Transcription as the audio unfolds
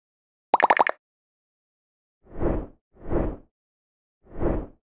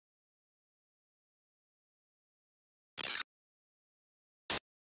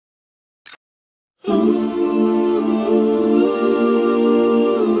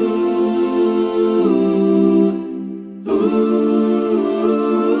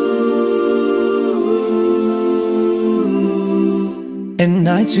At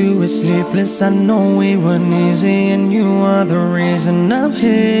night you were sleepless, I know it wasn't easy, and you are the reason I'm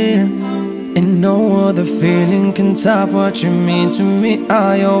here. And no other feeling can top what you mean to me.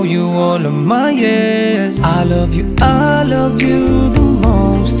 I owe you all of my years. I love you the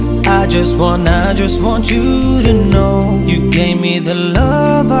most. I just want you to know you gave me the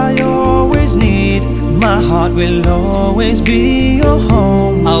love I always need. My heart will always be your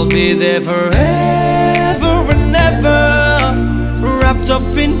home. I'll be there forever and ever, wrapped up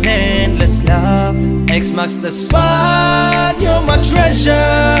in endless love. X marks the spot, you're my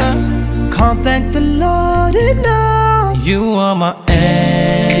treasure. Can't thank the Lord enough. You are my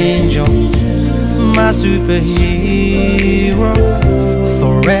angel, my superhero.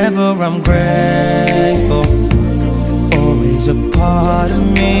 Forever I'm grateful, always a part of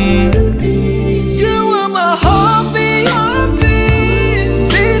me. You are my heartbeat,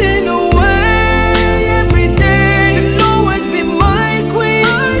 beating away every day. You'll always be my queen.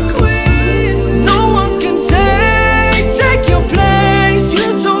 No one can take your place. You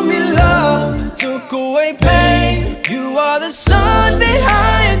told me love took away pain. You are the sun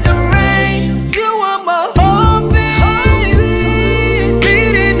behind the rain. You are my heartbeat,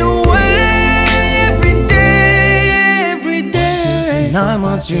 beating away every day. 9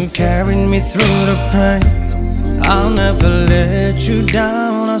 months you carried me through the pain. I'll never let you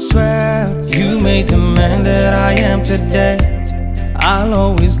down, I swear. You made the man that I am today. I'll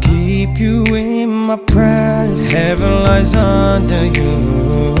always keep you in my prayers. Heaven lies under you.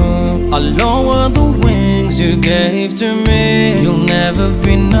 I'll lower the wings you gave to me. You'll never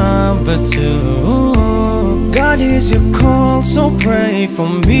be number two. God hears your call, so pray for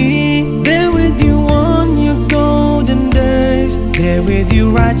me. There with you on your golden days. There with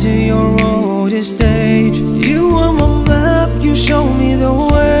you right to your oldest age. You are my map, you show me the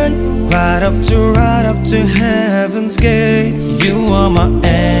way. Right up to heaven's gates. You are my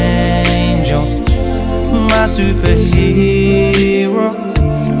angel, my superhero.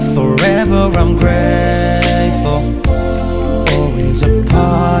 Forever I'm grateful.